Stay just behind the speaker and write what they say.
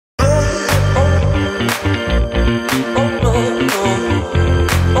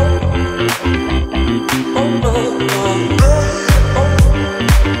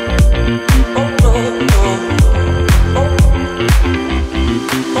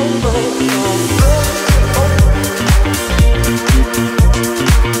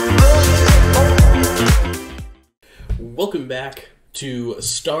to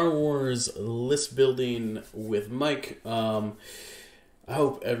Star Wars list building with Mike. I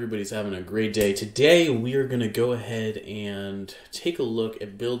hope everybody's having a great day. Today we are going to go ahead and take a look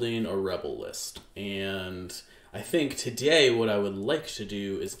at building a rebel list. And I think today what I would like to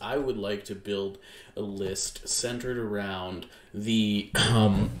do is I would like to build a list centered around the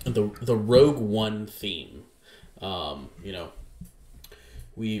Rogue One theme.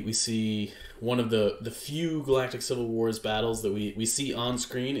 We see one of the few Galactic Civil Wars battles that we see on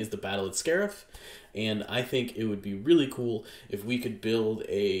screen is the Battle at Scarif, and I think it would be really cool if we could build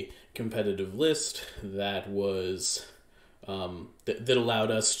a competitive list that was that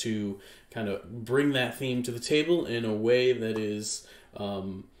allowed us to kind of bring that theme to the table in a way that is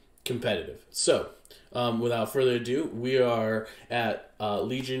competitive. So, without further ado, we are at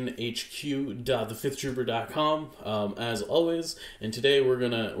legionhq.thefifthtrooper.com as always, and today we're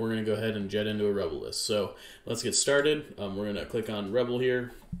gonna go ahead and jet into a rebel list. So let's get started. We're gonna click on rebel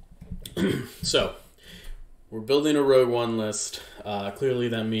here. So we're building a Rogue One list. Clearly,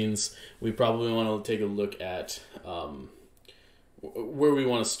 that means we probably want to take a look at where we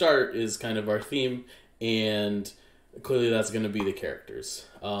want to start is kind of our theme, and clearly that's going to be the characters.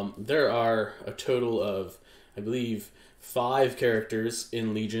 There are a total of, I believe, 5 characters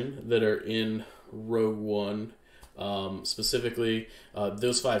in Legion that are in Rogue One. Specifically,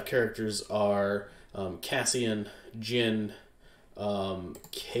 those 5 characters are Cassian, Jyn,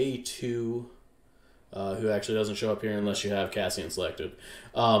 K2, who actually doesn't show up here unless you have Cassian selected.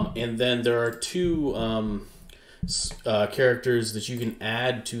 And then there are 2 characters that you can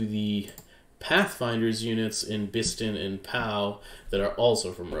add to the Pathfinders units in Bistan and Pow that are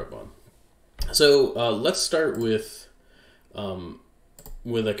also from Rogue One. So let's start with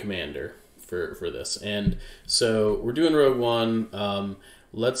a commander for this. And so we're doing Rogue One.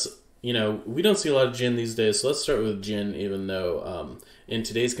 We don't see a lot of Jyn these days, so let's start with Jyn, even though in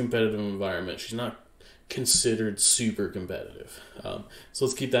today's competitive environment, she's not considered super competitive. So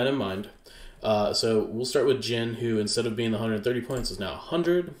let's keep that in mind. So we'll start with Jyn, who instead of being the 130 points is now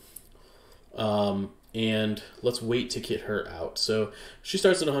 100. And let's wait to get her out. So she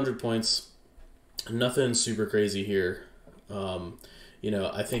starts at 100 points. Nothing super crazy here.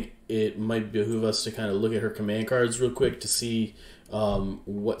 I think it might behoove us to kind of look at her command cards real quick to see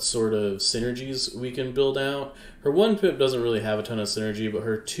what sort of synergies we can build out. Her 1 pip doesn't really have a ton of synergy, but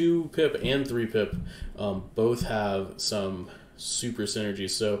her 2 pip and 3 pip both have some super synergy.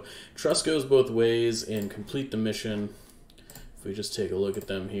 So trust goes both ways and complete the mission. If we just take a look at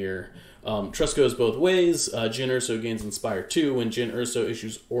them here. Trust goes both ways. Jyn Erso gains Inspire 2 when Jyn Erso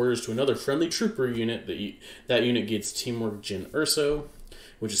issues orders to another friendly trooper unit. That unit gets Teamwork Jyn Erso,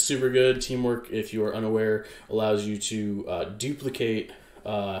 which is super good. Teamwork, if you are unaware, allows you to duplicate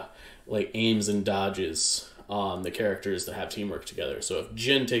aims and dodges on the characters that have teamwork together. So if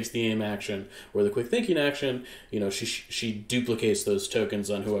Jyn takes the aim action or the quick thinking action, she duplicates those tokens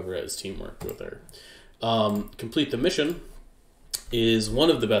on whoever has teamwork with her. Complete the mission is one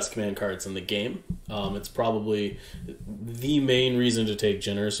of the best command cards in the game. It's probably the main reason to take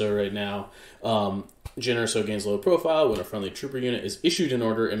Jyn Erso right now. Jyn Erso gains low profile when a friendly trooper unit is issued an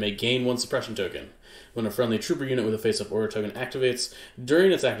order and may gain 1 suppression token. When a friendly trooper unit with a face-up order token activates,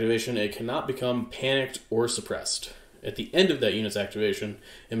 during its activation it cannot become panicked or suppressed. At the end of that unit's activation,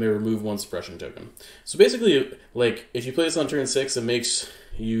 it may remove 1 suppression token. So basically, if you play this on turn 6, it makes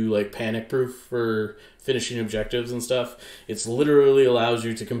you panic-proof for finishing objectives and stuff. It's literally allows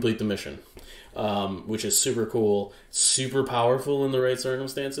you to complete the mission, which is super cool, super powerful in the right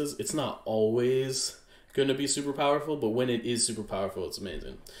circumstances. It's not always going to be super powerful, but when it is super powerful, it's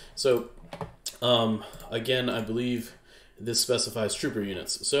amazing. So, again, I believe this specifies trooper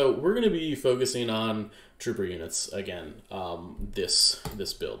units. So we're going to be focusing on trooper units again, this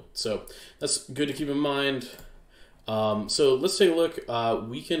build. So that's good to keep in mind. So let's take a look.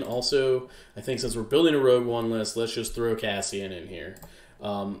 We can also, I think since we're building a Rogue One list, let's just throw Cassian in here.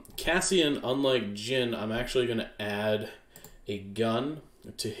 Cassian, unlike Jyn, I'm actually going to add a gun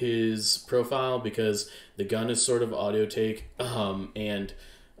to his profile because the gun is sort of audio take, and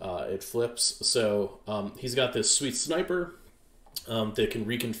it flips. So he's got this sweet sniper that can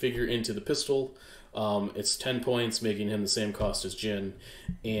reconfigure into the pistol. It's 10 points, making him the same cost as Jyn,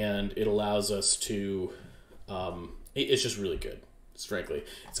 and it allows us to... it's just really good, frankly.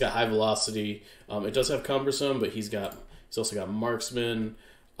 It's got high velocity. It does have cumbersome, but he's also got marksman.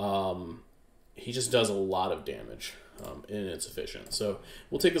 He just does a lot of damage, and it's efficient. So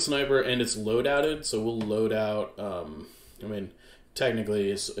we'll take the sniper, and it's loadouted, so we'll load out... technically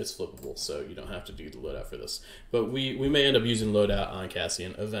it's flippable, so you don't have to do the loadout for this. But we may end up using loadout on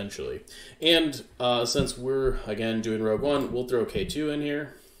Cassian eventually. And since we're, again, doing Rogue One, we'll throw K2 in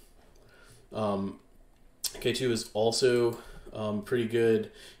here. K2 is also pretty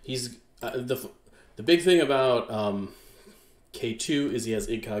good. He's the big thing about K2 is he has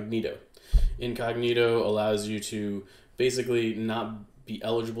Incognito. Incognito allows you to basically not be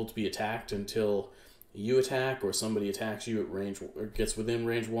eligible to be attacked until you attack or somebody attacks you at range or gets within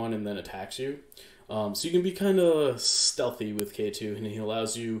range 1 and then attacks you. So you can be kind of stealthy with K2, and he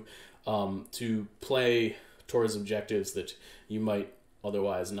allows you to play towards objectives that you might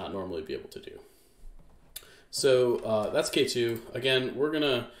otherwise not normally be able to do. So that's K2. Again, we're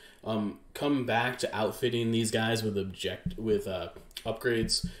gonna come back to outfitting these guys with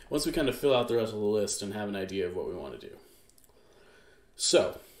upgrades once we kind of fill out the rest of the list and have an idea of what we want to do.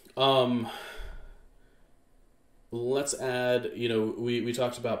 So, let's add, we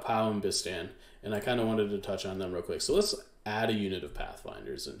talked about Pow and Bistan, and I kind of wanted to touch on them real quick. So let's add a unit of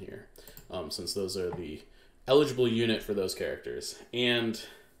Pathfinders in here, since those are the eligible unit for those characters. And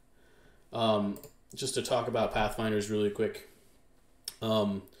just to talk about Pathfinders really quick.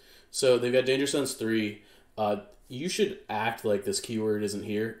 So they've got Danger Sense 3. You should act like this keyword isn't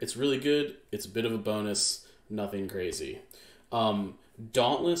here. It's really good. It's a bit of a bonus. Nothing crazy.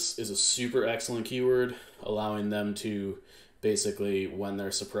 Dauntless is a super excellent keyword, allowing them to basically, when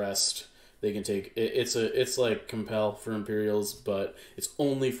they're suppressed, they can take it's like Compel for Imperials, but it's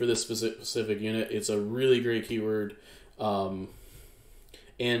only for this specific unit. It's a really great keyword, and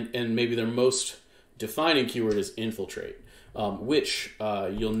maybe their most defining keyword is Infiltrate, which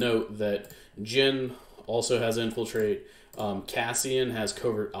you'll note that Jyn also has Infiltrate. Cassian has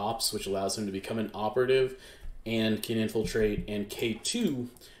Covert Ops, which allows him to become an operative and can infiltrate, and K2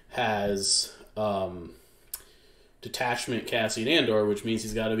 has Detachment Cassian Andor, which means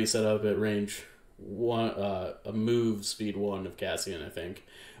he's got to be set up at range 1, a move speed 1 of Cassian, I think.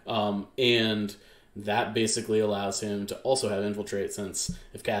 And that basically allows him to also have Infiltrate, since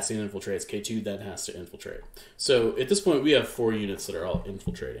if Cassian infiltrates, K2 then has to infiltrate. So at this point, we have 4 units that are all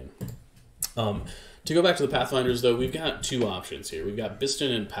infiltrating. To go back to the Pathfinders, though, we've got 2 options here. We've got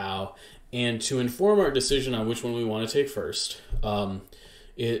Bistan and Pow, and to inform our decision on which one we want to take first,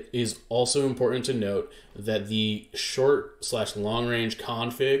 it is also important to note that the short/long range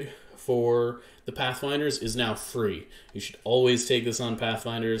config for the Pathfinders is now free. You should always take this on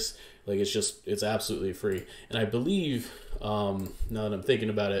Pathfinders. Like, it's absolutely free. And I believe, now that I'm thinking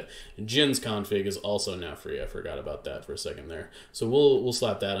about it, Jin's config is also now free. I forgot about that for a second there. So we'll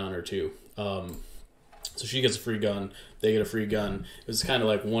slap that on her too. So she gets a free gun, they get a free gun. It was kind of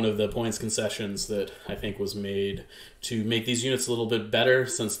like one of the points concessions that I think was made to make these units a little bit better,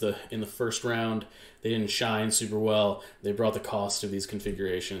 since in the first round they didn't shine super well. They brought the cost of these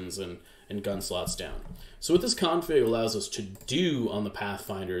configurations and gun slots down. So what this config allows us to do on the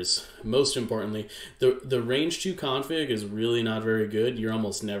Pathfinders, most importantly, the range 2 config is really not very good. You're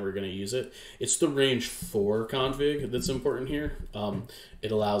almost never going to use it. It's the range 4 config that's important here.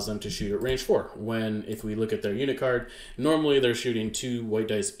 It allows them to shoot at range 4, when, if we look at their unit card, normally they're shooting 2 white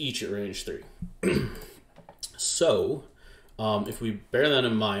dice each at range 3. So, if we bear that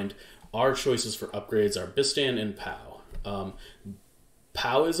in mind, our choices for upgrades are Bistan and Pow.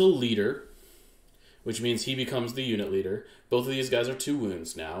 Pow is a leader, which means he becomes the unit leader. Both of these guys are 2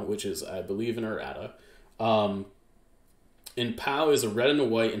 wounds now, which is, I believe, an errata. And Pow is a red and a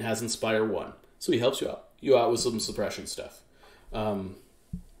white and has Inspire 1. So he helps you out with some suppression stuff.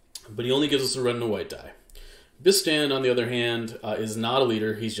 But he only gives us a red and a white die. Bistan, on the other hand, is not a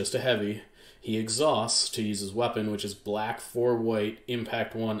leader. He's just a heavy. He exhausts to use his weapon, which is black 4 white,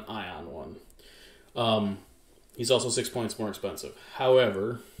 impact 1, ion 1. He's also 6 points more expensive.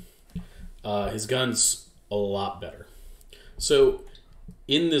 However, his gun's a lot better. So,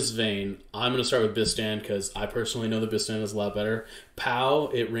 in this vein, I'm going to start with Bistan, because I personally know that Bistan is a lot better.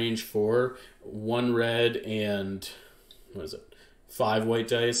 Pow, at range 4, 1 red and, 5 white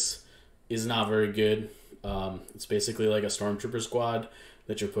dice, is not very good. It's basically like a Stormtrooper squad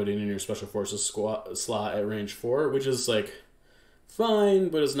that you're putting in your Special Forces slot at range 4, which is, fine,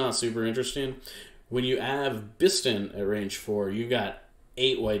 but it's not super interesting. When you have Bistan at range 4, you got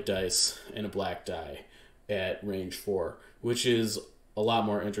 8 white dice and a black die at range 4, which is a lot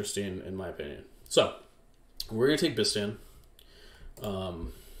more interesting in my opinion. So, we're going to take Bistan.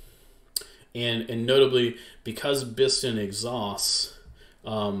 And notably, because Bistan exhausts,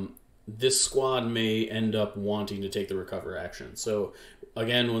 this squad may end up wanting to take the recover action. So,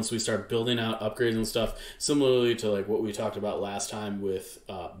 again, once we start building out upgrades and stuff, similarly to what we talked about last time with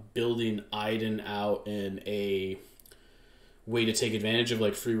building Iden out in a way to take advantage of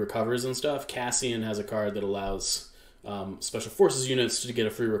like free recovers and stuff, Cassian has a card that allows special forces units to get a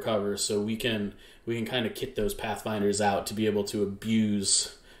free recover, so we can kind of kit those Pathfinders out to be able to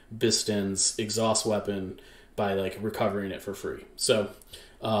abuse Bistan's exhaust weapon by like recovering it for free. So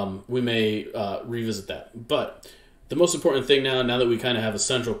we may revisit that. But the most important thing now that we kind of have a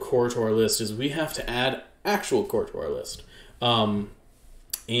central core to our list, is we have to add actual core to our list.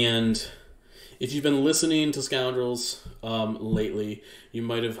 And if you've been listening to Scoundrels lately, you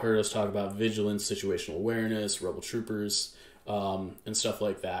might have heard us talk about Vigilance, Situational Awareness, Rebel Troopers, and stuff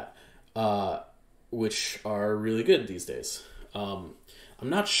like that, which are really good these days. I'm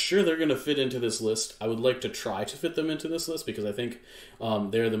not sure they're going to fit into this list. I would like to try to fit them into this list because I think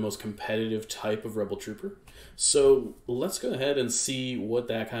they're the most competitive type of Rebel Trooper. So let's go ahead and see what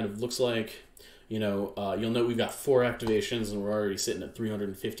that kind of looks like. You'll note we've got 4 activations and we're already sitting at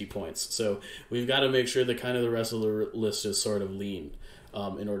 350 points. So we've got to make sure that kind of the rest of the list is sort of lean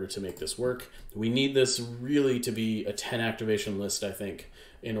in order to make this work. We need this really to be a 10 activation list, I think,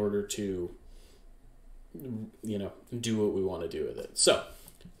 in order to do what we want to do with it. So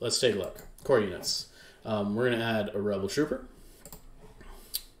let's take a look. Core units. We're going to add a Rebel Trooper.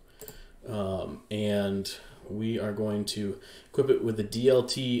 And we are going to equip it with the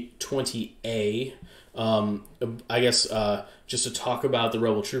DLT-20A. I guess just to talk about the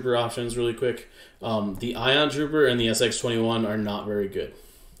Rebel Trooper options really quick, the Ion Trooper and the SX-21 are not very good.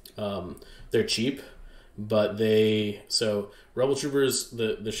 They're cheap, but Rebel Troopers,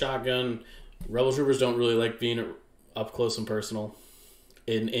 the shotgun, Rebel Troopers don't really like being up close and personal.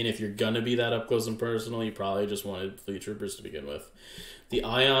 And if you're going to be that up close and personal, you probably just wanted Fleet Troopers to begin with. The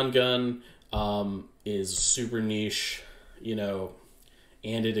Ion gun is super niche, and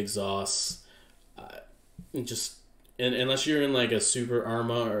it exhausts. Unless you're in like a super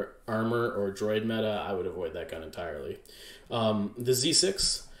armor or droid meta, I would avoid that gun entirely. The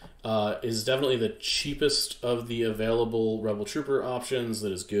Z6 is definitely the cheapest of the available Rebel Trooper options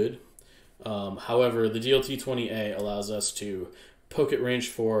that is good. However, the DLT-20A allows us to poke at range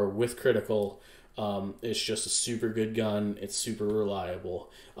 4 with critical. It's just a super good gun. It's super reliable.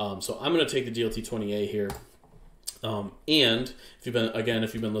 So I'm going to take the DLT-20A here. And if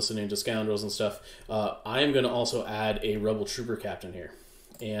you've been listening to Scoundrels and stuff, I am going to also add a Rebel Trooper Captain here.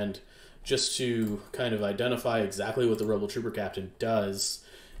 And just to kind of identify exactly what the Rebel Trooper Captain does,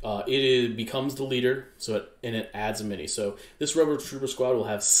 it becomes the leader, and it adds a mini. So this Rebel Trooper squad will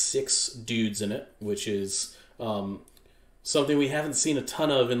have 6 dudes in it, which is something we haven't seen a ton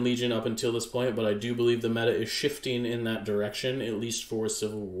of in Legion up until this point, but I do believe the meta is shifting in that direction, at least for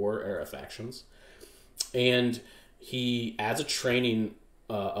Civil War era factions. And he adds a training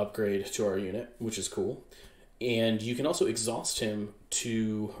upgrade to our unit, which is cool. And you can also exhaust him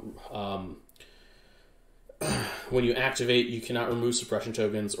to... when you activate, you cannot remove suppression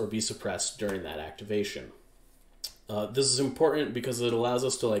tokens or be suppressed during that activation. This is important because it allows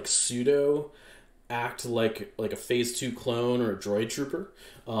us to like pseudo act like a phase 2 clone or a droid trooper,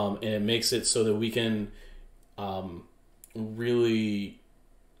 and it makes it so that we can really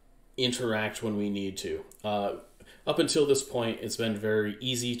interact when we need to. Up until this point, it's been very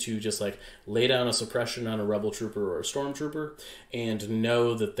easy to just like lay down a suppression on a Rebel Trooper or a Stormtrooper and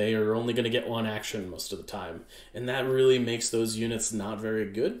know that they are only going to get 1 action most of the time. And that really makes those units not very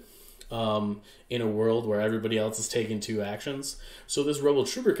good in a world where everybody else is taking 2 actions. So this Rebel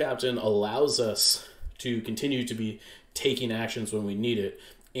Trooper Captain allows us to continue to be taking actions when we need it.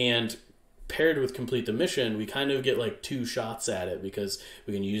 And paired with Complete the Mission, we kind of get like 2 shots at it, because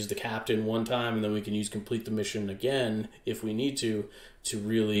we can use the Captain one time and then we can use Complete the Mission again if we need to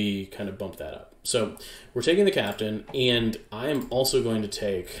really kind of bump that up. So we're taking the Captain, and I am also going to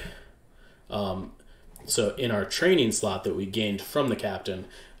take, so in our training slot that we gained from the Captain,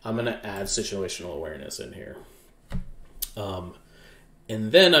 I'm going to add Situational Awareness in here. And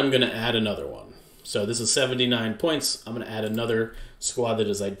then I'm going to add another one. So this is 79 points. I'm going to add another squad that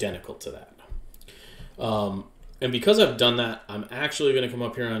is identical to that. And because I've done that, I'm actually going to come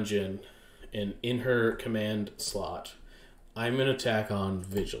up here on Jyn, and in her command slot, I'm going to tack on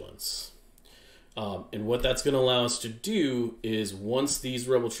Vigilance. And what that's going to allow us to do is, once these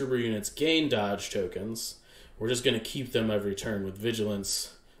Rebel Trooper units gain dodge tokens, we're just going to keep them every turn with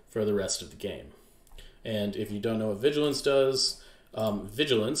Vigilance for the rest of the game. And if you don't know what Vigilance does,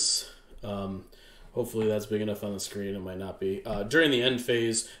 hopefully that's big enough on the screen. It might not be. During the end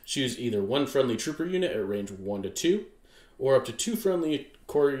phase, choose either 1 friendly trooper unit at range 1 to 2, or up to 2 friendly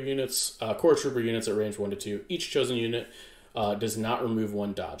core trooper units at range 1 to 2. Each chosen unit does not remove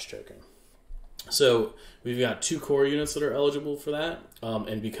 1 dodge token. So we've got 2 core units that are eligible for that,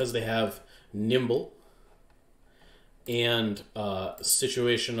 and because they have Nimble and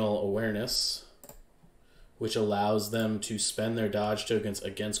situational awareness, which allows them to spend their dodge tokens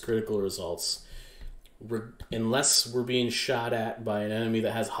against critical results, unless we're being shot at by an enemy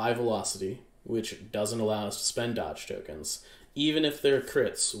that has high velocity, which doesn't allow us to spend dodge tokens. Even if they're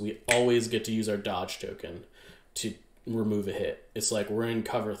crits, we always get to use our dodge token to remove a hit. It's like we're in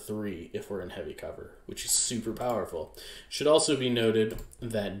cover 3 if we're in heavy cover, which is super powerful. Should also be noted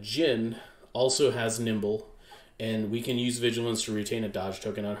that Jin also has Nimble, and we can use Vigilance to retain a dodge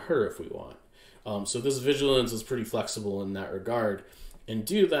token on her if we want. So this Vigilance is pretty flexible in that regard. And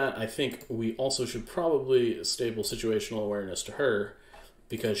due to that, I think we also should probably stable situational awareness to her,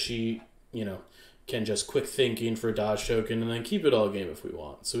 because she, can just quick thinking for a dodge token and then keep it all game if we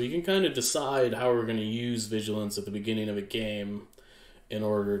want. So we can kind of decide how we're going to use Vigilance at the beginning of a game in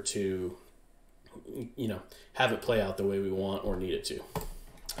order to, have it play out the way we want or need it to.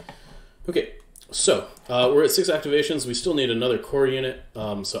 Okay, so we're at 6 activations. We still need another core unit.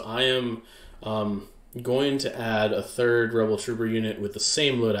 So I am going to add a 3rd Rebel Trooper unit with the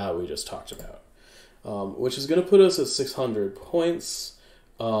same loadout we just talked about, which is going to put us at 600 points.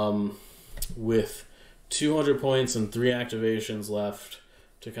 With 200 points and 3 activations left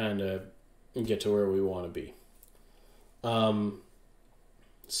to kind of get to where we want to be.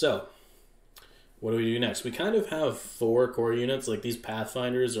 So, what do we do next? We kind of have 4 core units. Like, these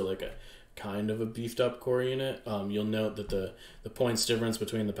Pathfinders are like a kind of a beefed up core unit. You'll note that the points difference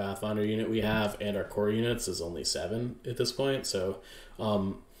between the Pathfinder unit we have and our core units is only 7 at this point. So,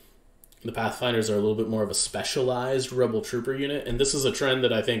 the Pathfinders are a little bit more of a specialized Rebel Trooper unit, and this is a trend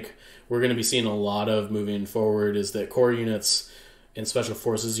that I think we're going to be seeing a lot of moving forward, is that core units and Special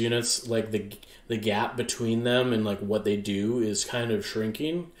Forces units, like the gap between them and like what they do is kind of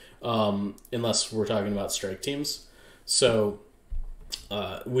shrinking, unless we're talking about strike teams. So,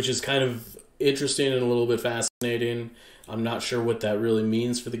 which is kind of interesting and a little bit fascinating. I'm not sure what that really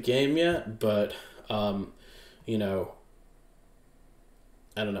means for the game yet, but, I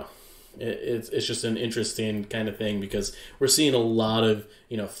don't know. It's just an interesting kind of thing, because we're seeing a lot of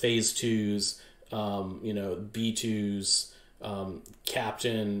phase 2s, B2s,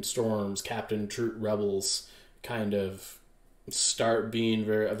 Captain Storms, Captain Rebels kind of start being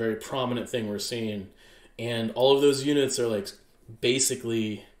a very prominent thing we're seeing, and all of those units are like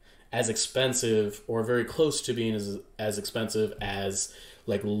basically as expensive or very close to being as expensive as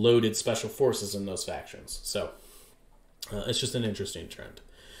like loaded Special Forces in those factions. So it's just an interesting trend.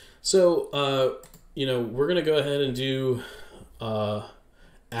 So, we're going to go ahead and do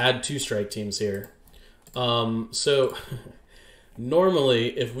add 2 strike teams here. So, normally,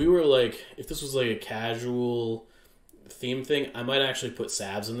 if this was like a casual theme thing, I might actually put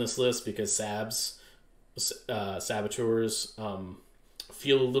Sabs in this list, because Saboteurs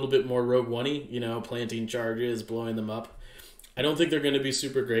feel a little bit more Rogue One-y, planting charges, blowing them up. I don't think they're going to be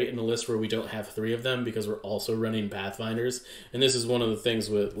super great in a list where we don't have 3 of them, because we're also running Pathfinders. And this is one of the things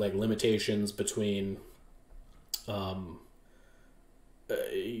with like limitations between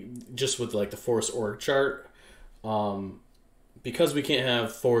just with like the Force org chart. Because we can't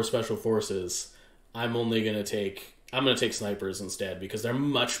have 4 Special Forces, I'm going to take snipers instead, because they're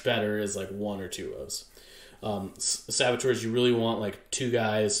much better as like 1 or 2 ofs. Saboteurs, you really want like 2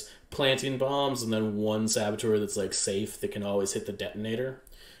 guys planting bombs and then 1 saboteur that's like safe that can always hit the detonator.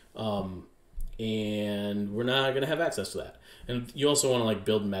 And we're not going to have access to that. And you also want to like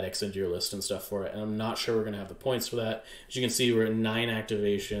build medics into your list and stuff for it. And I'm not sure we're going to have the points for that. As you can see, we're at 9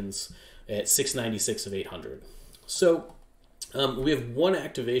 activations at 696 of 800. So we have 1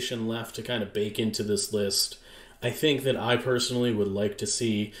 activation left to kind of bake into this list. I think that I personally would like to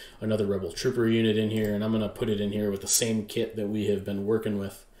see another Rebel Trooper unit in here, and I'm going to put it in here with the same kit that we have been working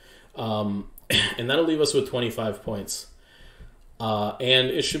with. And that'll leave us with 25 points. And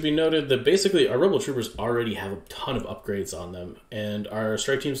it should be noted that basically our Rebel Troopers already have a ton of upgrades on them, and our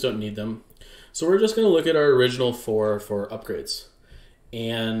strike teams don't need them. So we're just going to look at our original 4 for upgrades.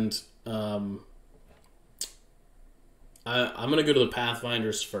 And I'm going to go to the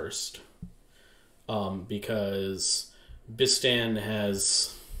Pathfinders first. Because Bistan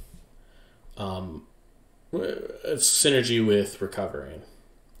has a synergy with recovering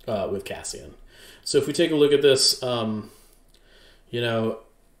with Cassian. So if we take a look at this, I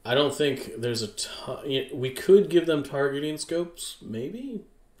don't think there's a ton. We could give them targeting scopes, maybe.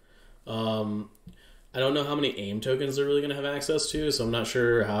 I don't know how many aim tokens they're really going to have access to, so I'm not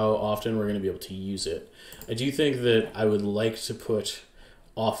sure how often we're going to be able to use it. I do think that I would like to put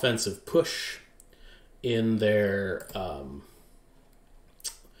offensive push in their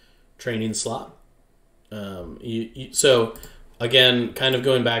training slot. So again, kind of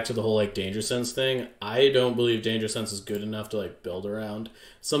going back to the whole like danger sense thing, I don't believe danger sense is good enough to like build around.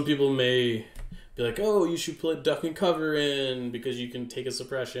 Some people may be like, oh, you should put duck and cover in because you can take a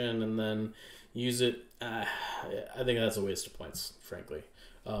suppression and then use it. I think that's a waste of points, frankly.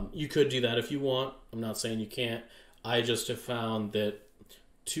 You could do that if you want. I'm not saying you can't. I just have found that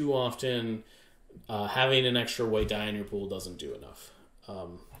too often having an extra white die in your pool doesn't do enough.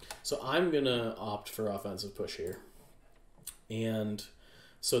 So I'm going to opt for offensive push here. And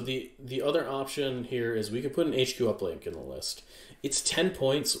so the other option here is we could put an HQ uplink in the list. It's 10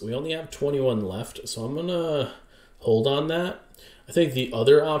 points. We only have 21 left, so I'm going to hold on that. I think the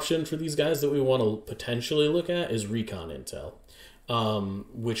other option for these guys that we want to potentially look at is recon intel,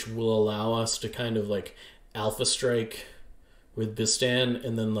 which will allow us to kind of like alpha strike with Bistan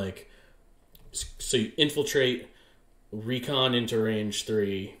and then like, so you infiltrate, recon into range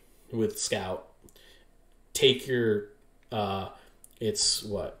 3 with Scout, take your it's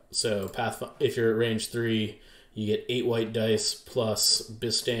what? So if you're at range 3, you get 8 white dice plus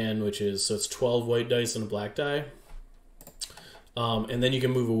Bistan, which is, so it's 12 white dice and a black die. And then you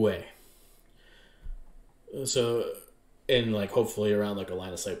can move away. So, and like hopefully around like a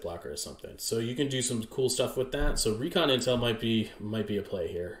line of sight blocker or something. So you can do some cool stuff with that. So recon intel might be a play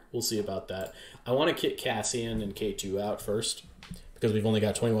here. We'll see about that. I want to kick Cassian and K2 out first because we've only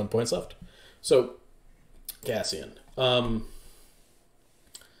got 21 points left. So Cassian.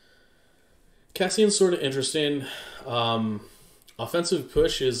 Cassian's sort of interesting. Offensive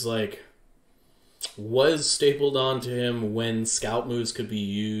push is like was stapled onto him when scout moves could be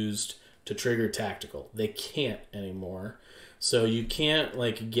used to trigger tactical. They can't anymore. So you can't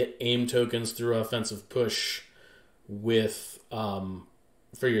like get aim tokens through offensive push with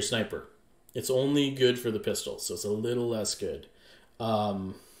for your sniper. It's only good for the pistol, so it's a little less good.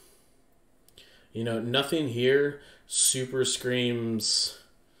 Nothing here super screams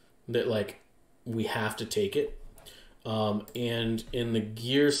that like we have to take it. And in the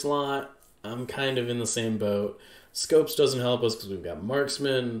gear slot, I'm kind of in the same boat. Scopes doesn't help us because we've got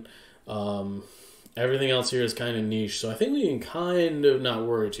marksman. Everything else here is kind of niche, so I think we can kind of not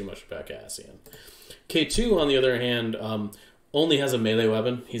worry too much about Cassian. K2, on the other hand, only has a melee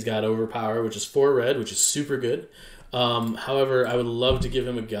weapon. He's got overpower, which is 4 red, which is super good. However, I would love to give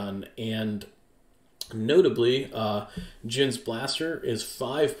him a gun, and notably, Jin's Blaster is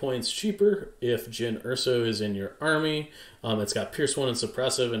 5 points cheaper if Jin Urso is in your army. It's got Pierce 1 and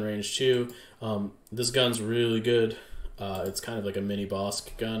Suppressive and range 2. This gun's really good. It's kind of like a mini boss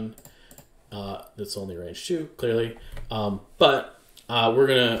gun that's only range 2, clearly. But we're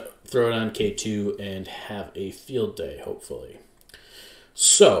going to throw it on K2 and have a field day, hopefully.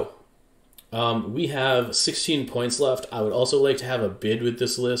 So, we have 16 points left. I would also like to have a bid with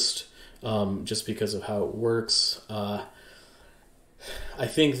this list. Just because of how it works. I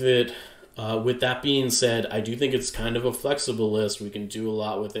think that with that being said, I do think it's kind of a flexible list. We can do a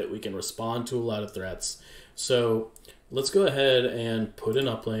lot with it. We can respond to a lot of threats. So let's go ahead and put an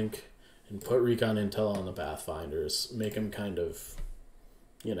uplink and put recon intel on the Pathfinders. Make them kind of,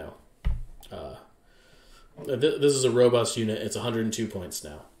 this is a robust unit. It's 102 points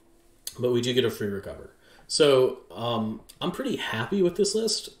now. But we do get a free recover. So I'm pretty happy with this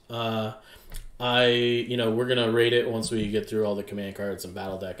list. We're gonna rate it once we get through all the command cards and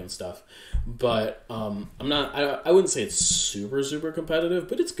battle deck and stuff. But I wouldn't say it's super competitive,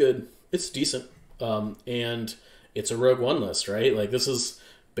 but it's good. It's decent. And it's a Rogue One list, right? Like this is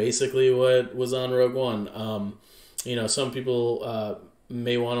basically what was on Rogue One. Some people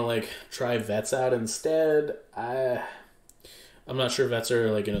may want to like try Vets out instead. I'm not sure Vets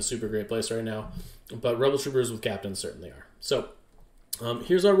are like in a super great place right now. But Rebel Troopers with Captains certainly are. So,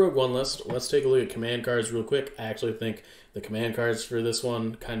 here's our Rogue One list. Let's take a look at command cards real quick. I actually think the command cards for this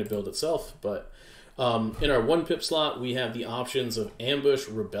one kind of build itself. But in our 1-pip slot, we have the options of Ambush,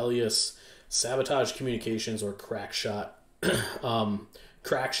 Rebellious, Sabotage Communications, or Crack Shot.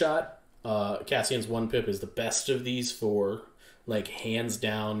 Crack Shot, Cassian's 1-pip, is the best of these 4. Like, hands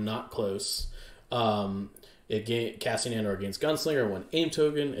down, not close. Cassian Andor gains Gunslinger, 1 aim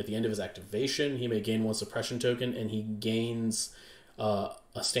token. At the end of his activation, he may gain 1 suppression token, and he gains a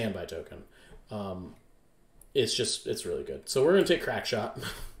standby token. It's really good. So we're going to take Crack Shot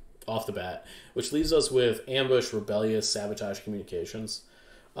off the bat, which leaves us with Ambush, Rebellious, Sabotage Communications.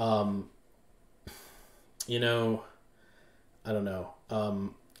 I don't know.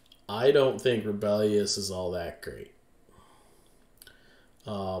 I don't think Rebellious is all that great.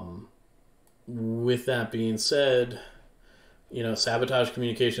 With that being said, Sabotage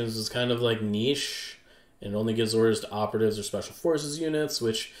Communications is kind of like niche, and it only gives orders to operatives or special forces units,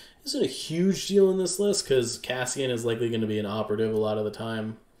 which isn't a huge deal in this list because Cassian is likely going to be an operative a lot of the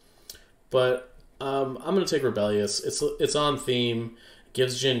time. But I'm going to take Rebellious. It's on theme,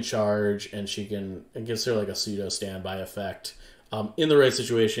 gives Jin charge, and it gives her like a pseudo standby effect. In the right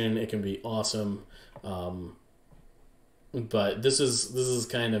situation, it can be awesome. But this is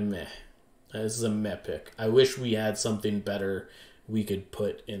kind of meh. This is a meh pick. I wish we had something better we could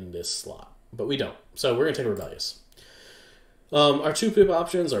put in this slot, but we don't. So we're going to take Rebellious. Our 2-pip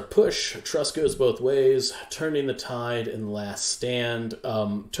options are Push, Trust Goes Both Ways, Turning the Tide, and Last Stand.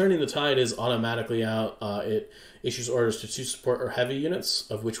 Turning the Tide is automatically out. It issues orders to 2 support or heavy units,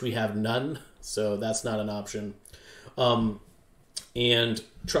 of which we have none, so that's not an option. And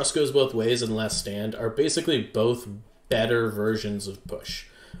Trust Goes Both Ways and Last Stand are basically both better versions of Push.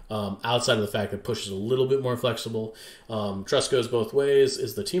 Outside of the fact that Push is a little bit more flexible. Trust Goes Both Ways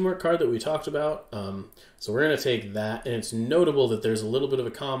is the teamwork card that we talked about. So we're going to take that. And it's notable that there's a little bit of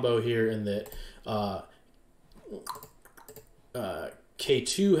a combo here in that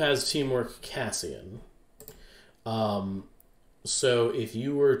K2 has teamwork Cassian. So if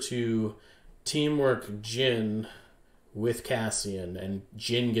you were to teamwork Jin with Cassian, and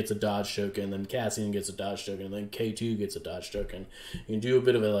Jin gets a dodge token, then Cassian gets a dodge token, and then K2 gets a dodge token. You can do a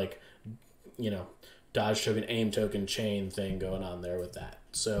bit of a dodge token, aim token chain thing going on there with that.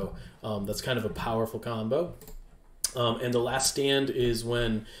 So that's kind of a powerful combo. And the Last Stand is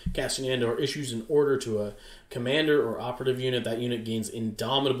when Cassian Andor issues an order to a commander or operative unit. That unit gains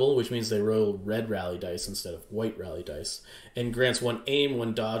Indomitable, which means they roll red rally dice instead of white rally dice, and grants 1 aim,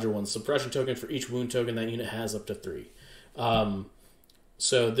 1 dodge, or 1 suppression token for each wound token that unit has up to 3.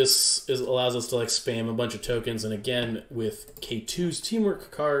 So this allows us to spam a bunch of tokens, and again with K2's teamwork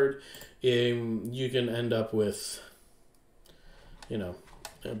card, you can end up with a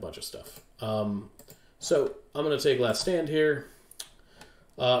bunch of stuff. So I'm going to take Last Stand here.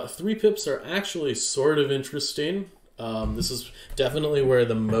 3 pips are actually sort of interesting. This is definitely where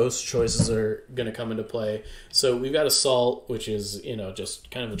the most choices are going to come into play. So we've got Assault, which is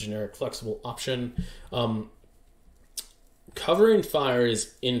just kind of a generic flexible option. Covering Fire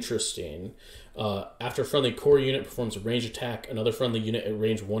is interesting. After a friendly core unit performs a range attack, another friendly unit at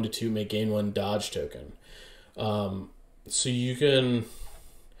range 1 to 2 may gain 1 dodge token. So you can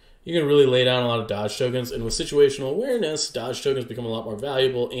really lay down a lot of dodge tokens, and with situational awareness, dodge tokens become a lot more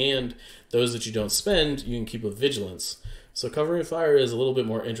valuable, and those that you don't spend, you can keep with vigilance. So Covering Fire is a little bit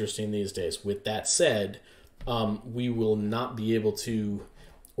more interesting these days. With that said, we will not be able to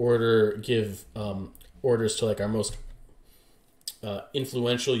give orders to our most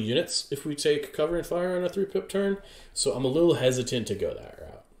influential units if we take Covering Fire on a 3-pip turn, so I'm a little hesitant to go that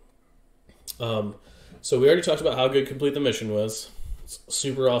route. So we already talked about how good Complete the Mission was.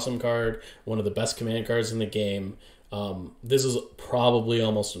 Super awesome card, one of the best command cards in the game. This is probably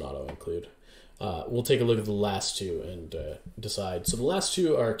almost an auto-include. We'll take a look at the last 2 and decide. So the last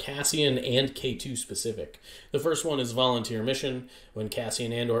 2 are Cassian and K2 specific. The first one is Volunteer Mission. When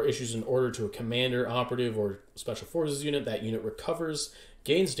Cassian Andor issues an order to a commander, operative, or special forces unit, that unit recovers,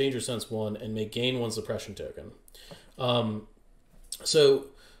 gains Danger Sense 1, and may gain 1 suppression token. So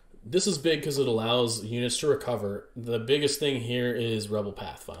this is big because it allows units to recover. The biggest thing here is Rebel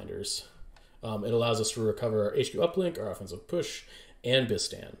Pathfinders. It allows us to recover our HQ uplink, our offensive push, and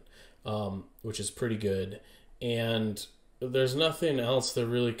Bistan, which is pretty good. And there's nothing else that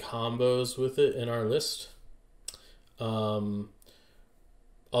really combos with it in our list, other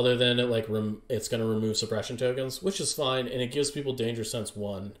than it's going to remove suppression tokens, which is fine, and it gives people Danger Sense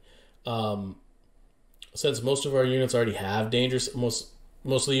 1. Since most of our units already have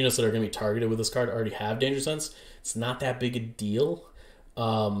most of the units that are going to be targeted with this card already have Danger Sense, it's not that big a deal,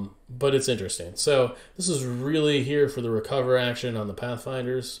 but it's interesting. So this is really here for the recover action on the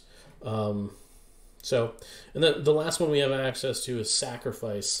Pathfinders. And then the last one we have access to is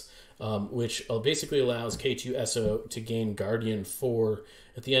Sacrifice, which basically allows K2SO to gain Guardian 4.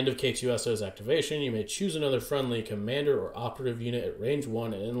 At the end of K2SO's activation, you may choose another friendly commander or operative unit at range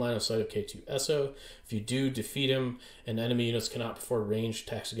 1 and in line of sight of K2SO. If you do, defeat him, and enemy units cannot perform ranged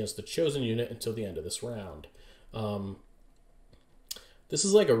attacks against the chosen unit until the end of this round. This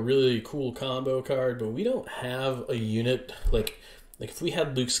is a really cool combo card, but we don't have a unit, if we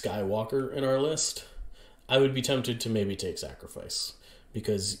had Luke Skywalker in our list, I would be tempted to maybe take Sacrifice,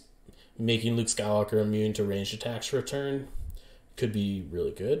 because making Luke Skywalker immune to ranged attacks for a turn could be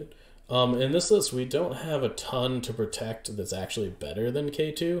really good. In this list, we don't have a ton to protect that's actually better than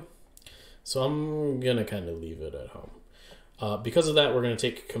K2, so I'm going to kind of leave it at home. Because of that, we're going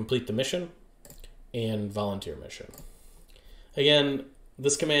to take Complete the Mission and Volunteer Mission. Again,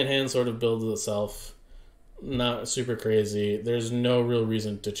 this command hand sort of builds itself. not super crazy. There's no real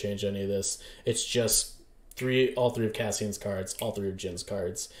reason to change any of this. It's just all three of Cassian's cards, all three of Jin's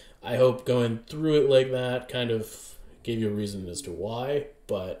cards. I hope going through it like that kind of gave you a reason as to why,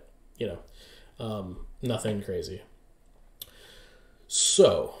 but nothing crazy.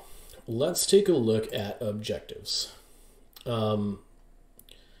 So let's take a look at objectives. So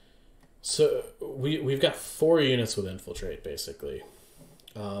we've got 4 units with infiltrate basically,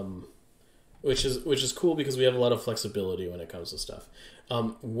 which is cool because we have a lot of flexibility when it comes to stuff.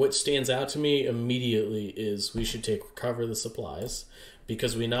 What stands out to me immediately is we should take recover the supplies,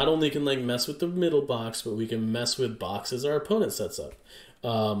 because we not only can like mess with the middle box, but we can mess with boxes our opponent sets up.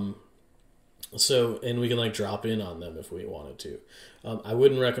 And we can like drop in on them if we wanted to. I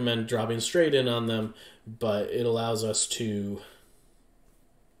wouldn't recommend dropping straight in on them, but it allows us to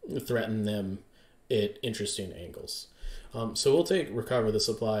threaten them at interesting angles. So we'll take recover the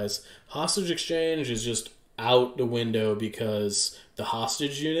supplies. Hostage exchange is just out the window because the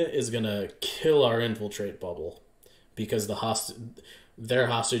hostage unit is going to kill our infiltrate bubble, because their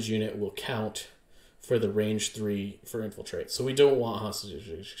hostage unit will count for the range 3 for infiltrate. So we don't want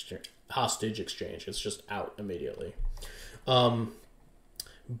hostage exchange. It's just out immediately.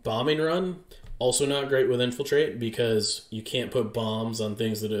 Bombing run, also not great with infiltrate because you can't put bombs on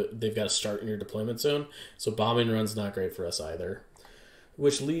things that they've got to start in your deployment zone. So bombing run's not great for us either.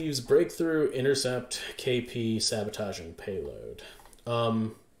 Which leaves breakthrough, intercept, KP, sabotage, and payload.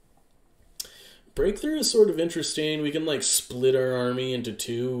 Breakthrough is sort of interesting. We can like split our army into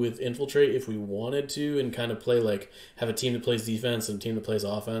 2 with infiltrate if we wanted to, and kind of play like have a team that plays defense and a team that plays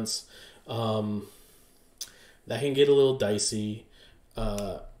offense. That can get a little dicey.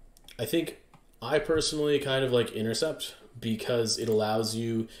 I think I personally kind of like intercept because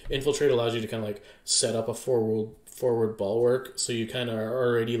infiltrate allows you to kind of like set up a forward bulwark, so you kind of are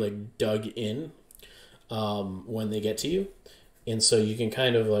already like dug in when they get to you, and so you can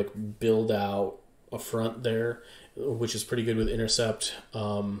kind of like build out a front there, which is pretty good with intercept.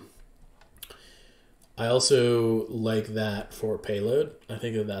 I also like that for payload. I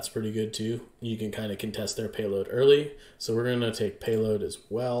think that's pretty good too. You can kind of contest their payload early, so we're going to take payload as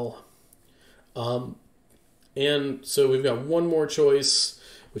well. And so we've got one more choice,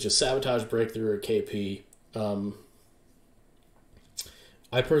 which is sabotage, breakthrough, or KP.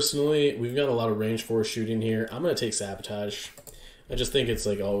 We've got a lot of range 4 shooting here. I'm going to take sabotage. I just think it's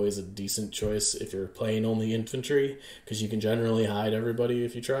like always a decent choice if you're playing only infantry, because you can generally hide everybody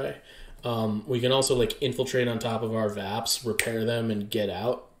if you try. We can also like infiltrate on top of our VAPs, repair them, and get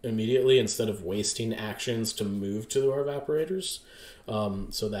out immediately instead of wasting actions to move to our evaporators.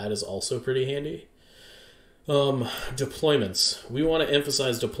 So that is also pretty handy. Deployments. We want to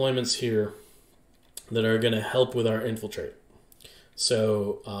emphasize deployments here that are going to help with our infiltrate.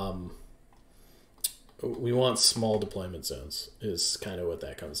 So we want small deployment zones is kind of what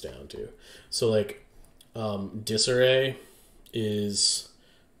that comes down to. So like disarray is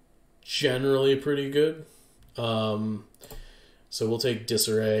generally pretty good. So we'll take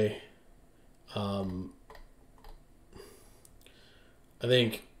disarray. I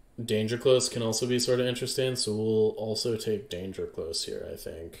think danger close can also be sort of interesting, so we'll also take danger close here, I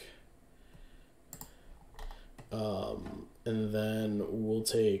think. And then we'll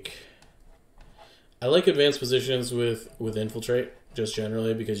take... I like advanced positions with infiltrate, just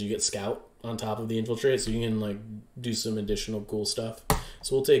generally, because you get scout on top of the infiltrate, so you can like do some additional cool stuff.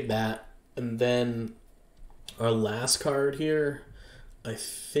 So we'll take that. And then our last card here, I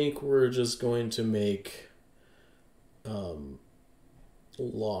think we're just going to make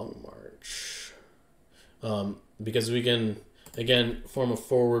long march. Because we can, again, form a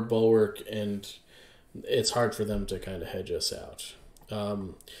forward bulwark, and it's hard for them to kind of hedge us out.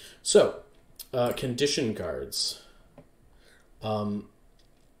 Condition cards.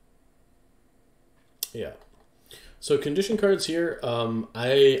 Yeah. So condition cards here,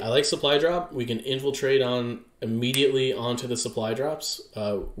 I like supply drop. We can infiltrate immediately onto the supply drops,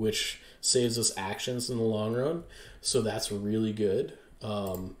 which saves us actions in the long run. So that's really good.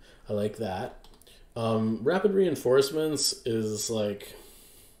 I like that. Rapid reinforcements is like,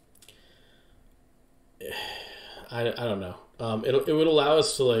 I don't know. It would allow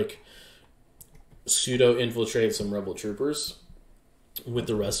us to like pseudo infiltrate some rebel troopers with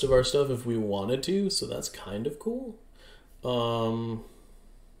the rest of our stuff if we wanted to, so that's kind of cool.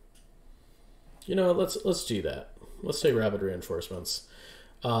 Let's do that. Let's take rapid reinforcements.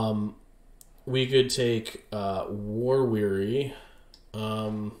 We could take war weary,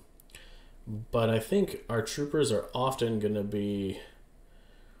 but I think our troopers are often going to be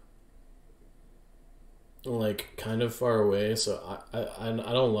like kind of far away, so I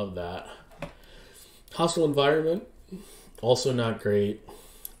don't love that. Hostile environment, also not great.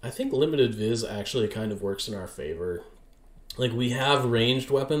 I think limited viz actually kind of works in our favor. Like, we have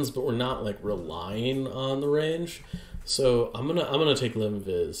ranged weapons, but we're not like relying on the range. So I'm gonna take lim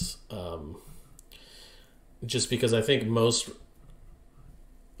viz, just because I think most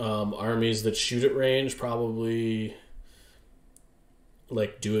armies that shoot at range probably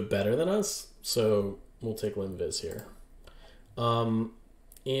like do it better than us. So we'll take lim viz here, and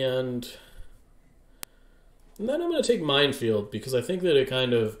then I'm going to take minefield because I think that it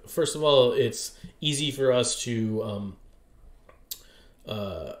kind of, first of all, it's easy for us to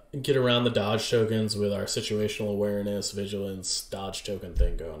get around the dodge tokens with our situational awareness, vigilance, dodge token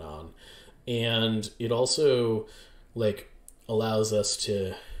thing going on. And it also, like, allows us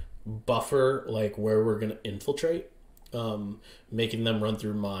to buffer, like, where we're going to infiltrate. Making them run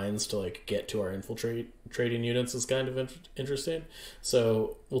through mines to, like, get to our trading units is kind of interesting.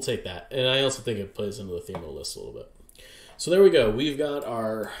 So we'll take that. And I also think it plays into the theme of the list a little bit. So there we go. We've got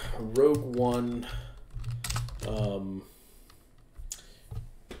our Rogue One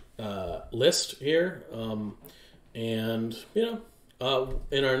list here. And, you know,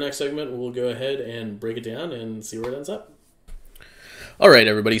 in our next segment, we'll go ahead and break it down and see where it ends up. All right,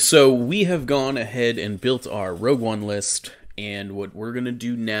 everybody. So we have gone ahead and built our Rogue One list. And what we're going to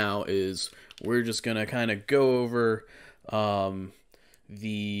do now is we're just going to kind of go over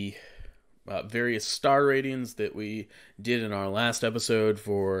the various star ratings that we did in our last episode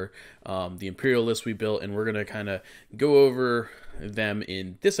for the Imperial list we built. And we're going to kind of go over them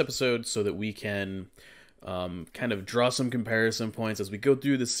in this episode so that we can kind of draw some comparison points. As we go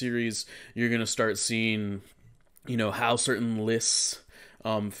through this series, you're going to start seeing, you know, how certain lists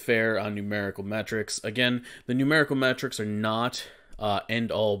fare on numerical metrics. Again, the numerical metrics are not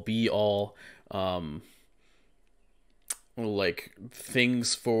end-all, be-all, like,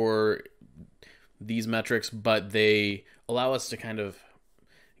 things for these metrics, but they allow us to kind of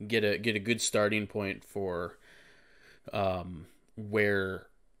get a good starting point for where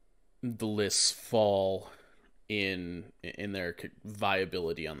the lists fall in their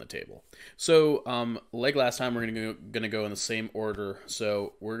viability on the table. So, like last time, we're gonna go in the same order.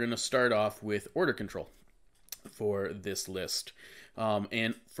 So we're gonna start off with order control for this list.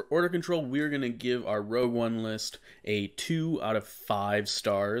 And for order control, we're gonna give our Rogue One list a 2 out of 5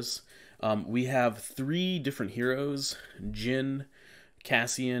 stars. We have 3 different heroes: Jyn,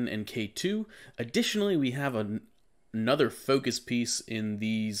 Cassian, and K2. Additionally, we have another focus piece in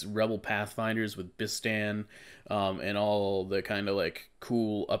these Rebel Pathfinders with Bistan, and all the kind of like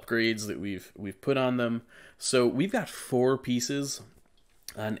cool upgrades that we've put on them. So we've got 4 pieces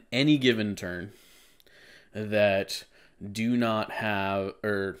on any given turn that do not have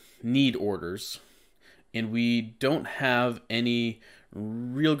or need orders, and we don't have any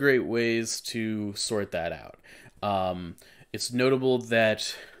real great ways to sort that out. It's notable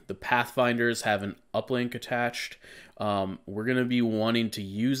that the Pathfinders have an uplink attached. We're going to be wanting to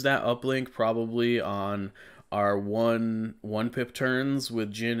use that uplink probably on our one pip turns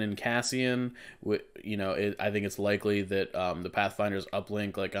with Jyn and Cassian. You know, I think it's likely that the Pathfinders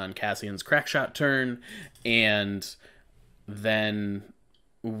uplink like on Cassian's crackshot turn, and then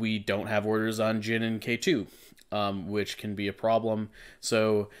we don't have orders on Jyn and K2, which can be a problem.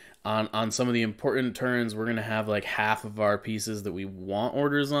 So on some of the important turns, we're going to have like half of our pieces that we want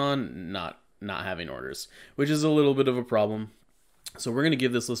orders on not having orders, which is a little bit of a problem. So we're going to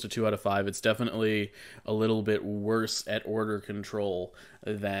give this list a 2 out of 5. It's definitely a little bit worse at order control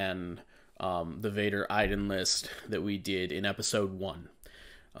than the Vader Iden list that we did in episode 1.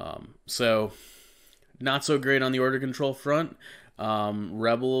 So not so great on the order control front.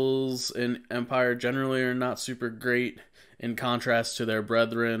 Rebels and Empire generally are not super great in contrast to their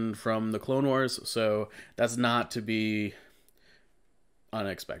brethren from the Clone Wars, so that's not to be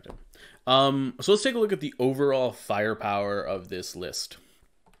unexpected. So let's take a look at the overall firepower of this list.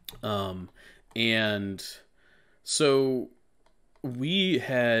 And so we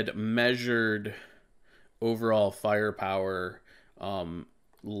had measured overall firepower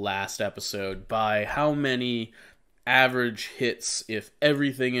last episode by how many average hits, if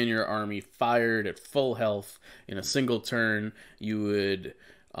everything in your army fired at full health in a single turn, you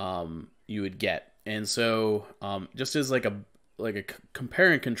would get. And so just as like a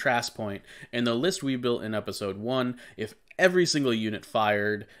compare and contrast point, in the list we built in episode 1, if every single unit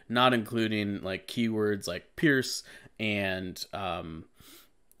fired, not including like keywords like pierce and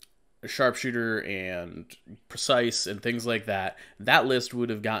sharpshooter and precise and things like that, that list would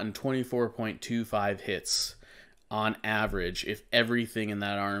have gotten 24.25 hits on average if everything in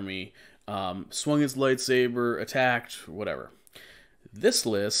that army swung its lightsaber, attacked, whatever. This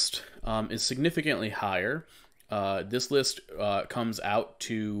list is significantly higher. This list comes out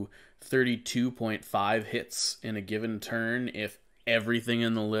to 32.5 hits in a given turn if everything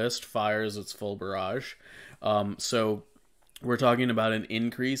in the list fires its full barrage. So we're talking about an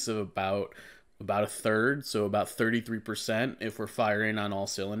increase of about a third, so about 33% if we're firing on all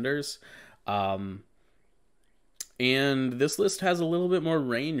cylinders. And this list has a little bit more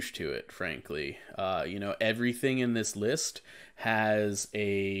range to it, frankly. Everything in this list has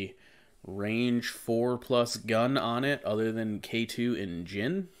a range 4+ gun on it other than K2 and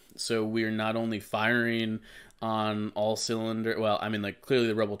Jin. So we're not only firing on all cylinder. Well, I mean, like, clearly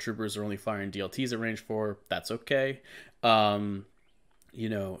the Rebel Troopers are only firing DLTs at range 4. That's okay. There's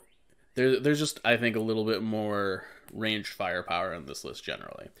just, I think, a little bit more ranged firepower in this list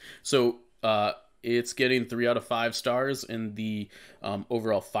generally. So, it's getting 3 out of 5 stars in the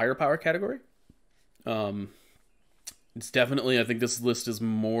overall firepower category. It's definitely, I think this list is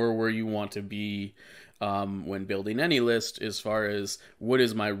more where you want to be when building any list as far as what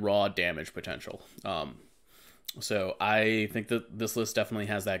is my raw damage potential. So I think that this list definitely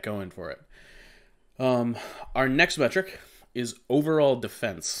has that going for it. Our next metric is overall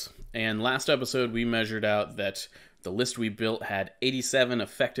defense. And last episode we measured out that the list we built had 87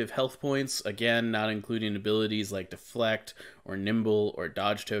 effective health points, again, not including abilities like deflect or nimble or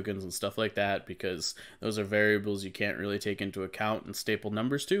dodge tokens and stuff like that, because those are variables you can't really take into account and staple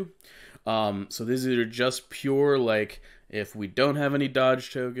numbers to. So these are just pure, like, if we don't have any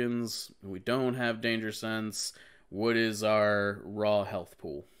dodge tokens, we don't have danger sense, what is our raw health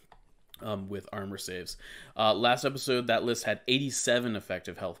pool? With armor saves. Last episode, that list had 87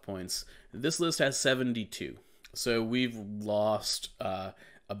 effective health points. This list has 72. So we've lost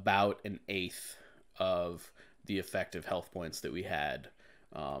about an eighth of the effective health points that we had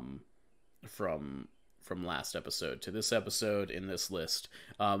from last episode to this episode in this list.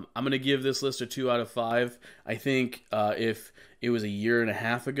 I'm going to give this list a 2 out of 5. I think if it was a year and a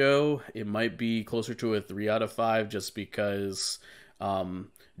half ago, it might be closer to a 3 out of 5 just because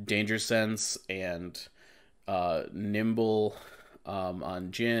Danger Sense and Nimble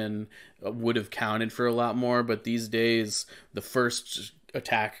on Jin would have counted for a lot more, but these days the first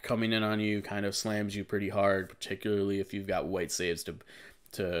attack coming in on you kind of slams you pretty hard, particularly if you've got white saves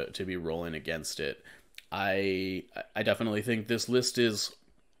to be rolling against it. I definitely think this list is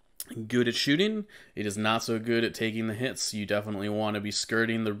good at shooting. It is not so good at taking the hits. You definitely want to be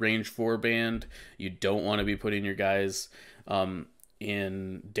skirting the range 4 band. You don't want to be putting your guys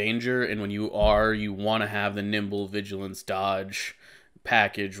in danger, and when you are, you want to have the nimble, vigilance, dodge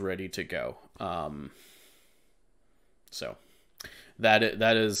package ready to go. So that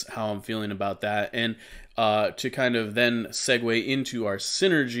is how I'm feeling about that. And to kind of then segue into our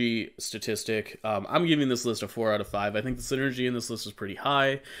synergy statistic, I'm giving this list a 4 out of 5. I think the synergy in this list is pretty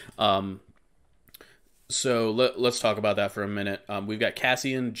high. So let's talk about that for a minute. We've got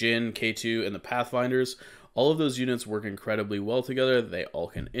Cassian, Jin, K2, and the Pathfinders. All of those units work incredibly well together. They all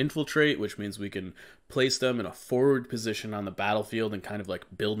can infiltrate, which means we can place them in a forward position on the battlefield and kind of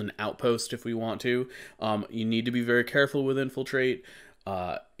like build an outpost if we want to. You need to be very careful with infiltrate.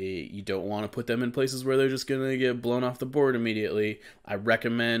 You don't want to put them in places where they're just going to get blown off the board immediately. I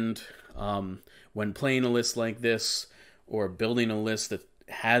recommend when playing a list like this or building a list that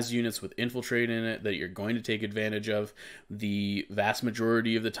has units with infiltrate in it that you're going to take advantage of, the vast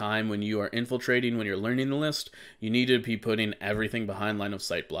majority of the time when you are infiltrating, when you're learning the list, you need to be putting everything behind line of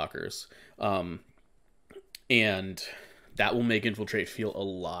sight blockers. And that will make infiltrate feel a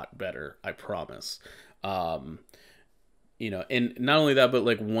lot better, I promise. And not only that, but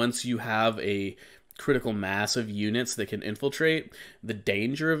like once you have a critical mass of units that can infiltrate, the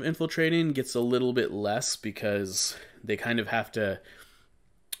danger of infiltrating gets a little bit less because they kind of have to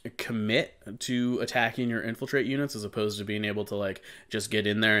commit to attacking your infiltrate units as opposed to being able to like just get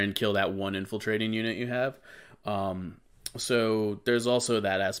in there and kill that one infiltrating unit you have. So there's also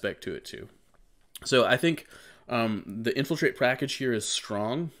that aspect to it too. So I think the infiltrate package here is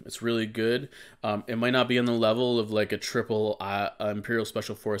strong. It's really good. It might not be on the level of like a triple Imperial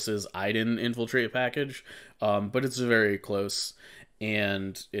Special Forces Iden infiltrate package, but it's very close.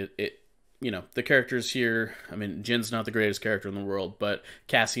 And it the characters here, I mean, Jin's not the greatest character in the world, but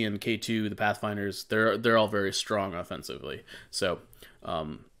Cassian, K2, the Pathfinders, they're all very strong offensively. So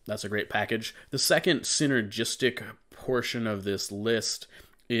that's a great package. The second synergistic portion of this list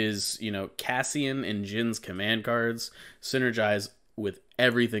is, Cassian and Jin's command cards synergize with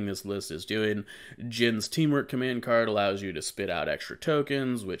everything this list is doing. Jin's teamwork command card allows you to spit out extra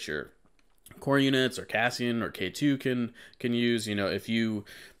tokens, which your core units or Cassian or K2 can use.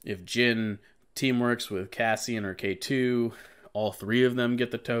 If Jin teamworks with Cassian or K2, all three of them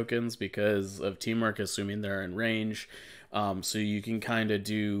get the tokens because of teamwork, assuming they're in range. So you can kind of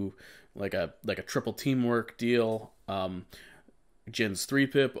do like a triple teamwork deal. Jin's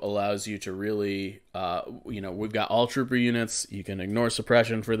 3-pip allows you to really, we've got all trooper units. You can ignore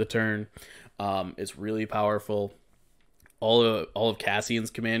suppression for the turn. It's really powerful. All of Cassian's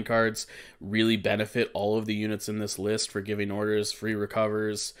command cards really benefit all of the units in this list for giving orders, free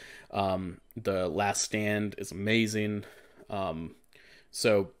recovers. The Last Stand is amazing.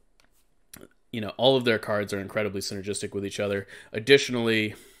 So, all of their cards are incredibly synergistic with each other.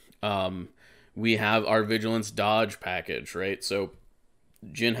 Additionally, we have our Vigilance Dodge package, right? So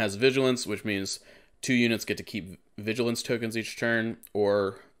Jin has Vigilance, which means 2 units get to keep Vigilance tokens each turn,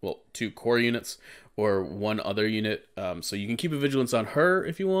 or, 2 core units, or 1 other unit. So you can keep a Vigilance on her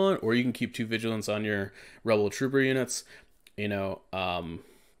if you want, or you can keep 2 Vigilance on your Rebel Trooper units. In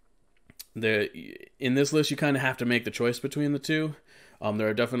this list, you kind of have to make the choice between the two. There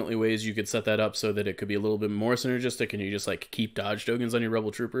are definitely ways you could set that up so that it could be a little bit more synergistic, and you just keep dodge tokens on your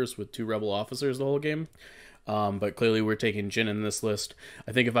Rebel Troopers with 2 Rebel officers the whole game. But clearly we're taking Jin in this list.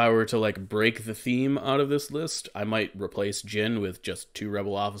 I think if I were to break the theme out of this list, I might replace Jin with just 2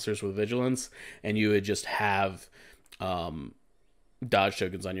 Rebel officers with Vigilance, and you would just have dodge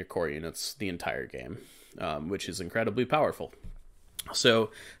tokens on your core units the entire game, which is incredibly powerful. So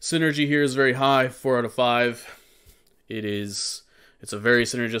synergy here is very high, 4 out of 5. It's a very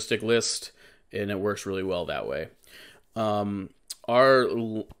synergistic list, and it works really well that way. Our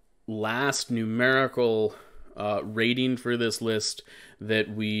last numerical rating for this list that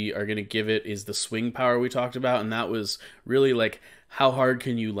we are going to give it is the swing power we talked about, and that was really how hard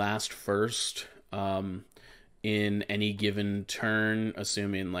can you last first in any given turn,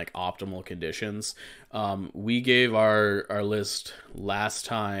 assuming optimal conditions. We gave our list last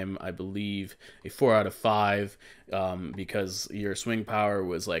time, I believe, a 4 out of 5 because your swing power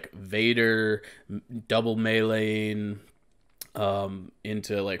was Vader, double meleeing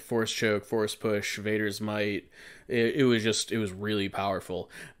into force choke, force push, Vader's might. It was really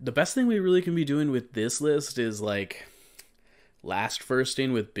powerful. The best thing we really can be doing with this list is last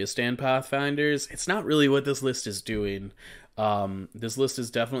firsting with Bistan Pathfinders. It's not really what this list is doing. This list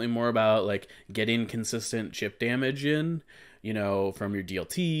is definitely more about getting consistent chip damage in, from your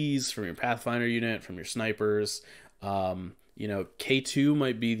DLTs, from your Pathfinder unit, from your snipers. K2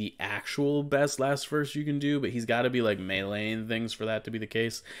 might be the actual best last first you can do, but he's got to be meleeing things for that to be the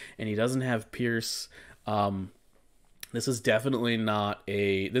case, and he doesn't have Pierce. This is definitely not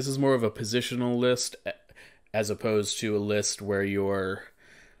this is more of a positional list as opposed to a list where you're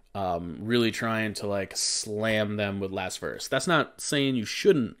really trying to slam them with last first. That's not saying you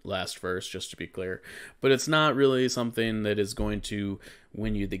shouldn't last first, just to be clear, but it's not really something that is going to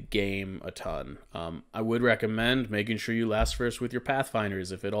win you the game a ton. I would recommend making sure you last first with your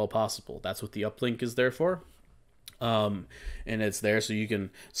Pathfinders if at all possible. That's what the uplink is there for. And it's there so you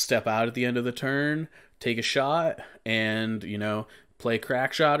can step out at the end of the turn, take a shot, and play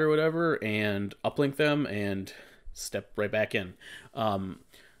crack shot or whatever, and uplink them and step right back in. And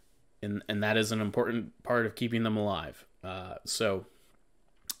that is an important part of keeping them alive. So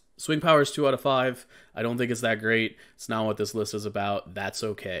swing power is 2 out of 5. I don't think it's that great. It's not what this list is about. That's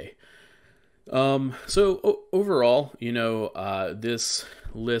okay. So overall, this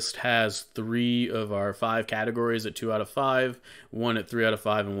list has 3 of our 5 categories at 2 out of 5, 1 at 3 out of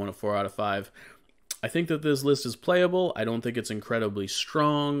 5, and 1 at 4 out of 5. I think that this list is playable. I don't think it's incredibly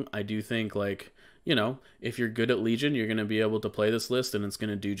strong. I do think if you're good at Legion, you're going to be able to play this list and it's going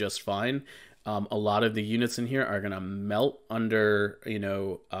to do just fine. A lot of the units in here are going to melt under,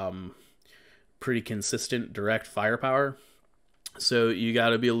 pretty consistent direct firepower. So you got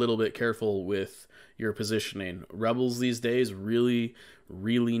to be a little bit careful with your positioning. Rebels these days really,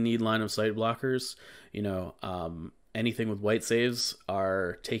 really need line of sight blockers. Anything with white saves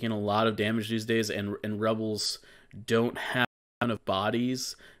are taking a lot of damage these days, and Rebels don't have enough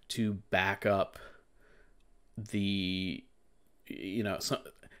bodies to back up the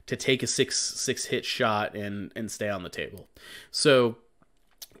to take a six hit shot and stay on the table. So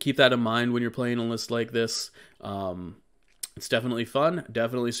keep that in mind when you're playing a list like this. It's definitely fun,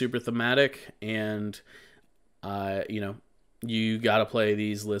 definitely super thematic, and you got to play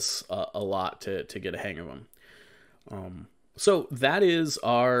these lists a lot to get a hang of them. So that is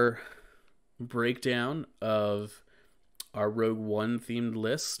our breakdown of our Rogue One themed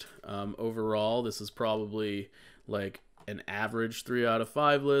list. Overall, this is probably an average 3 out of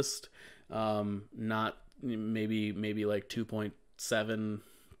 5 list. Not maybe 2.7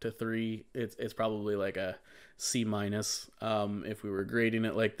 to 3. It's probably a C minus if we were grading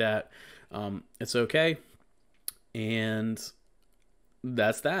it like that. It's okay. And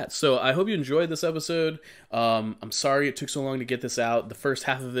that's that. So I hope you enjoyed this episode. I'm sorry it took so long to get this out. The first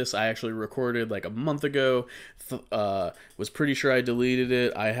half of this I actually recorded like a month ago. Was pretty sure I deleted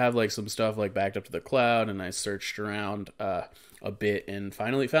it. I have like some stuff like backed up to the cloud, and I searched around a bit and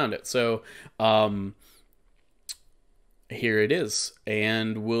finally found it. So here it is,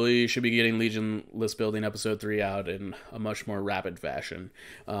 and we should be getting Legion list building episode 3 out in a much more rapid fashion.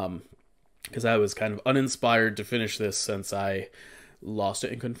 Because I was kind of uninspired to finish this since I lost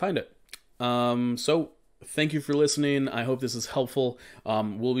it and couldn't find it. So thank you for listening. I hope this is helpful.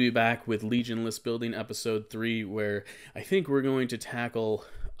 We'll be back with Legion list building episode 3, where I think we're going to tackle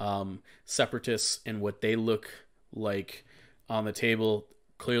separatists and what they look like on the table.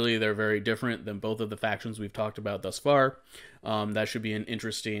 Clearly, they're very different than both of the factions we've talked about thus far. That should be an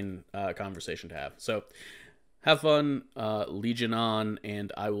interesting conversation to have. So have fun, Legion on,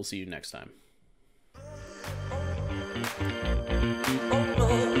 and I will see you next time.